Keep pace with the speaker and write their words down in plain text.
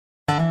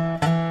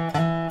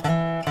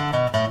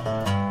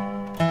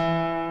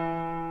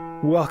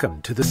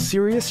Welcome to the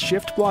Serious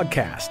Shift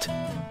blogcast.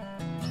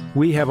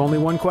 We have only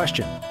one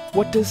question.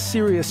 What does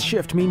Serious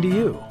Shift mean to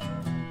you?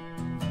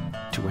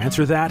 To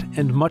answer that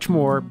and much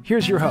more,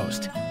 here's your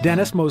host,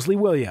 Dennis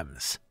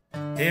Moseley-Williams.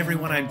 Hey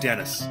everyone, I'm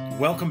Dennis.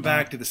 Welcome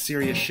back to the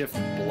Serious Shift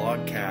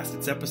blogcast.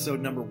 It's episode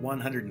number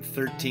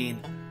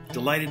 113.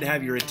 Delighted to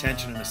have your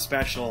attention and a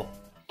special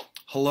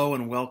hello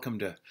and welcome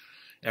to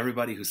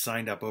everybody who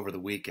signed up over the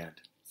weekend.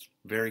 It's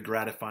very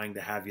gratifying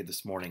to have you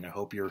this morning. I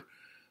hope you're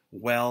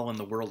well and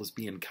the world is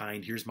being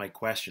kind. Here's my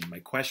question. My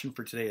question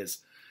for today is,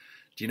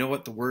 do you know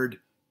what the word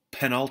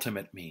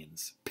penultimate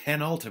means?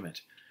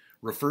 Penultimate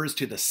refers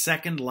to the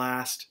second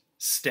last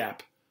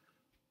step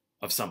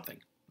of something,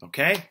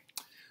 okay?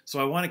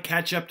 So I want to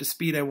catch up to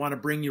speed. I want to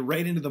bring you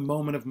right into the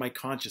moment of my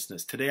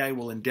consciousness. Today I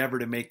will endeavor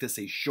to make this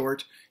a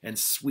short and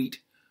sweet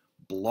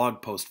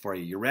blog post for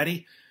you. You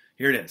ready?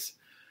 Here it is.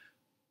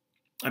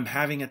 I'm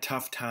having a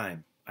tough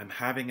time. I'm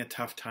having a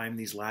tough time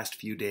these last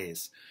few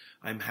days.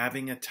 I'm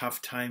having a tough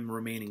time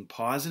remaining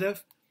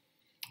positive.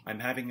 I'm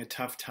having a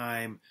tough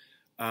time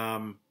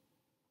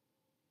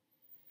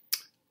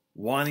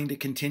wanting to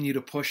continue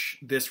to push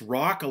this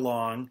rock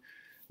along,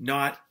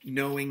 not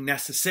knowing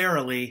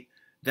necessarily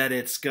that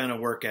it's going to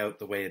work out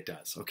the way it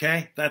does.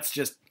 Okay? That's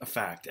just a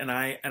fact. And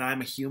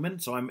I'm a human,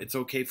 so it's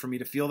okay for me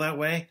to feel that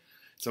way.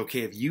 It's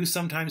okay if you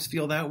sometimes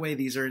feel that way.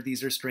 These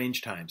are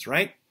strange times,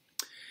 right?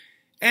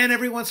 And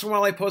every once in a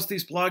while I post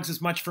these blogs as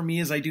much for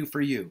me as I do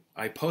for you.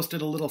 I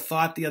posted a little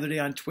thought the other day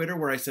on Twitter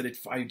where I said,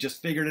 I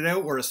just figured it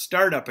out, we're a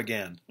startup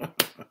again.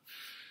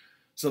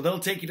 So they'll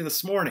take you to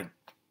this morning.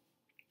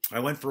 I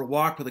went for a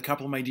walk with a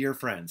couple of my dear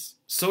friends.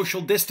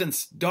 Social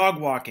distance, dog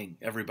walking,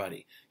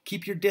 everybody.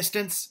 Keep your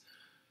distance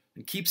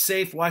and keep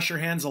safe, wash your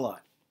hands a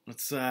lot.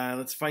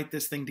 Let's fight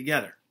this thing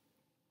together.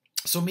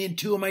 So me and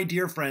two of my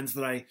dear friends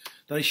that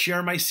I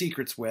share my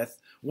secrets with,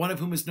 one of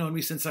whom has known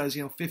me since I was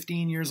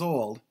 15 years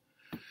old,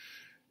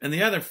 and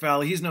the other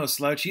fella, he's no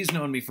slouch. He's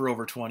known me for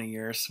over 20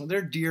 years. Well,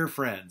 they're dear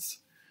friends.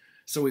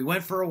 So we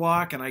went for a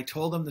walk, and I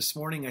told them this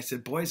morning, I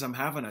said, boys, I'm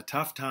having a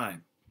tough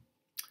time.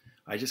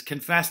 I just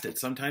confessed it.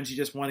 Sometimes you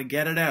just want to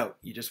get it out.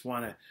 You just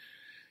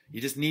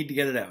need to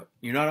get it out.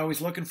 You're not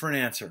always looking for an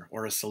answer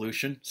or a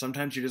solution.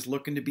 Sometimes you're just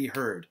looking to be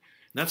heard.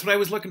 And that's what I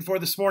was looking for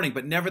this morning,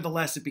 but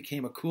nevertheless, it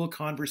became a cool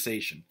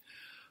conversation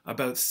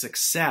about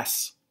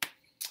success.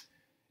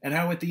 And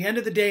how at the end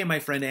of the day, my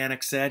friend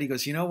Anik said, he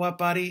goes, you know what,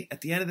 buddy?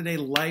 At the end of the day,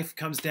 life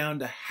comes down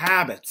to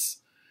habits.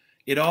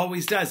 It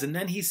always does. And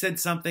then he said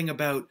something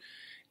about,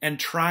 and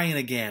trying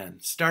again,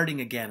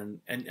 starting again.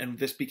 And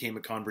this became a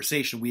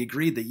conversation. We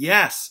agreed that,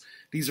 yes,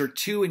 these are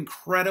two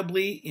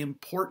incredibly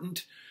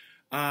important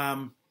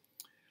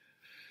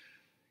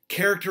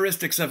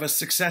characteristics of a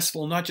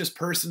successful, not just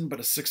person, but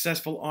a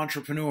successful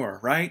entrepreneur,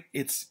 right?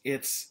 It's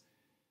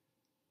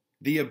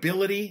the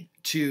ability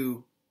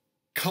to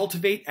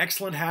cultivate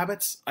excellent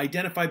habits,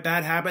 identify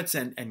bad habits,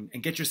 and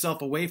get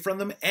yourself away from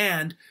them,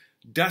 and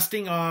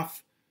dusting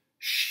off,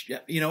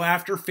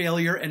 after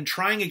failure and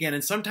trying again.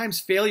 And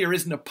sometimes failure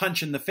isn't a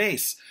punch in the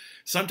face.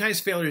 Sometimes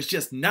failure is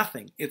just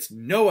nothing. It's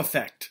no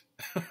effect.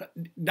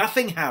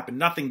 Nothing happened.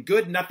 Nothing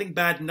good, nothing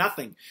bad,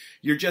 nothing.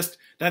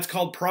 That's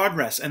called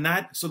progress.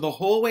 So the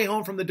whole way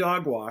home from the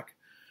dog walk,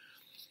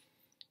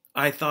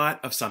 I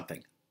thought of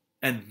something.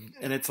 And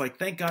it's like,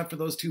 thank God for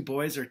those two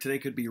boys, or today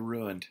could be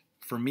ruined.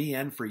 For me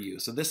and for you.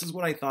 So this is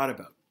what I thought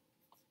about.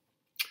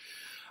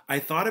 I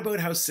thought about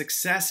how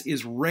success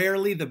is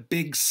rarely the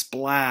big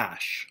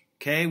splash,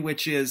 okay?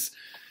 Which is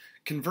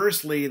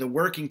conversely the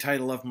working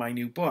title of my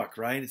new book,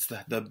 right? It's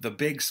the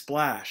big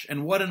splash.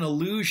 And what an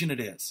illusion it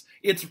is.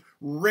 It's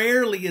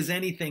rarely is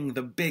anything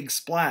the big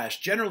splash.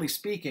 Generally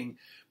speaking,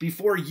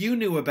 before you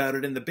knew about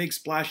it and the big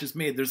splash is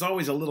made, there's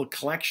always a little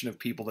collection of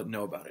people that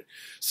know about it.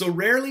 So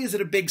rarely is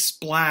it a big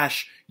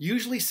splash.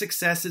 Usually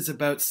success is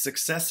about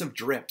successive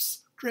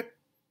drips. Drip,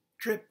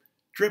 drip,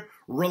 drip,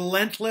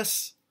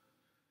 relentless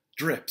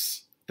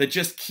drips that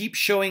just keep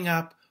showing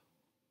up,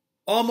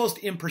 almost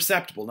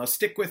imperceptible. Now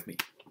stick with me.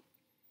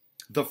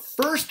 The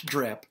first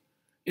drip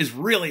is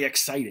really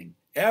exciting.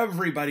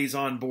 Everybody's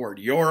on board.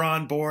 You're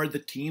on board. The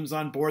team's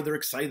on board. They're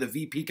excited. The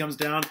VP comes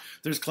down.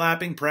 There's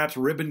clapping, perhaps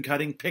ribbon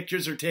cutting.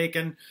 Pictures are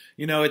taken.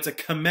 It's a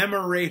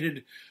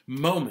commemorated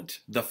moment.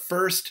 The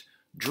first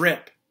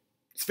drip.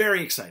 It's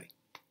very exciting.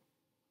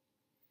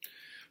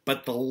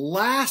 But the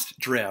last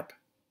drip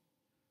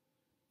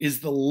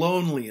is the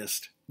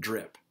loneliest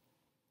drip.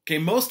 Okay,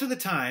 most of the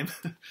time,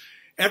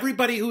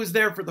 everybody who is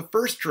there for the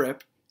first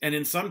drip, and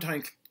in some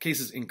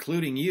cases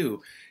including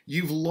you,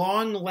 you've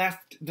long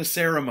left the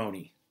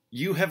ceremony.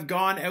 You have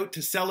gone out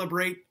to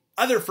celebrate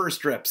other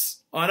first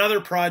drips on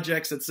other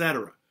projects,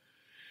 etc.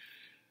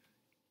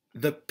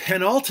 The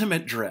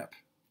penultimate drip,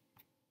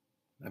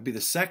 that'd be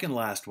the second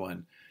last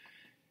one,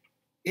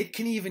 it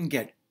can even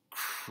get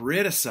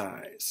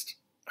criticized.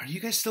 Are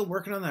you guys still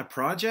working on that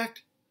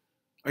project?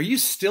 Are you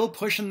still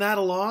pushing that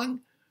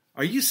along?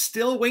 Are you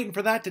still waiting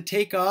for that to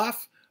take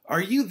off?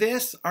 Are you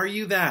this? Are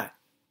you that?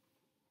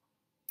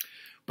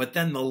 But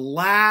then the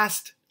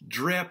last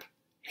drip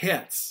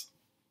hits,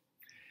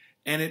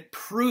 and it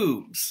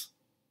proves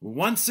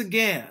once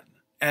again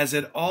as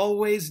it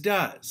always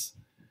does,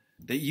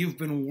 that you've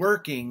been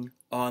working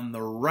on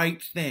the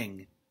right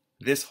thing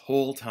this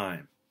whole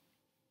time.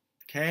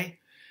 Okay?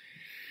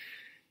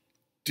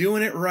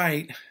 Doing it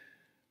right,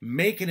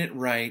 making it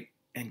right,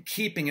 and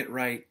keeping it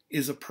right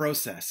is a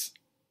process.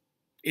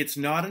 It's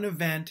not an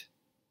event.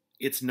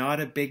 It's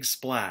not a big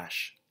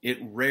splash. It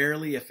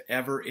rarely, if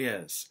ever,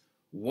 is.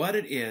 What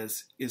it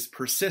is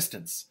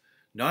persistence.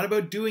 Not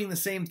about doing the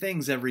same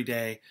things every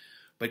day,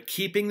 but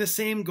keeping the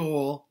same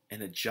goal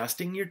and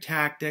adjusting your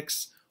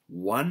tactics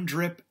one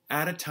drip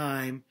at a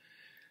time,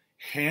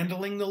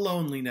 handling the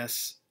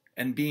loneliness,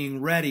 and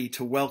being ready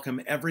to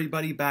welcome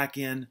everybody back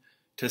in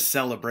to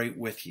celebrate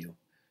with you.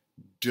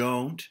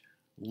 Don't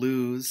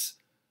lose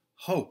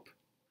hope.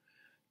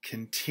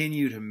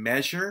 Continue to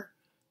measure,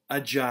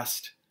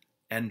 adjust,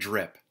 and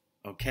drip,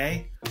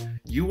 okay?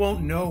 You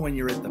won't know when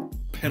you're at the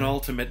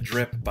penultimate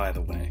drip, by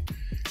the way.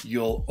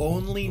 You'll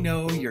only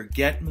know you're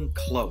getting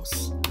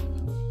close,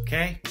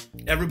 okay?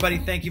 Everybody,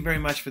 thank you very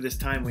much for this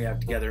time we have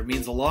together. It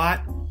means a lot.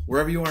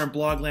 Wherever you are in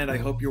Blogland, I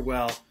hope you're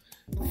well.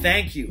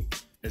 Thank you,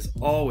 as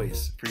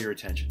always, for your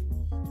attention.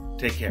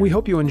 Take care. We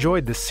hope you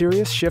enjoyed the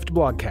Serious Shift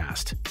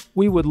blogcast.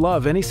 We would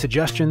love any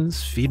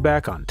suggestions,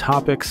 feedback on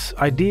topics,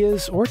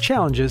 ideas, or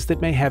challenges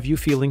that may have you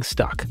feeling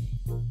stuck.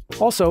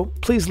 Also,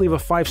 please leave a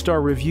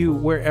 5-star review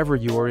wherever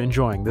you are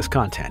enjoying this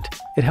content.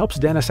 It helps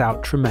Dennis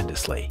out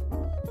tremendously.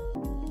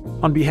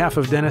 On behalf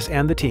of Dennis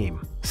and the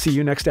team, see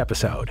you next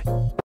episode.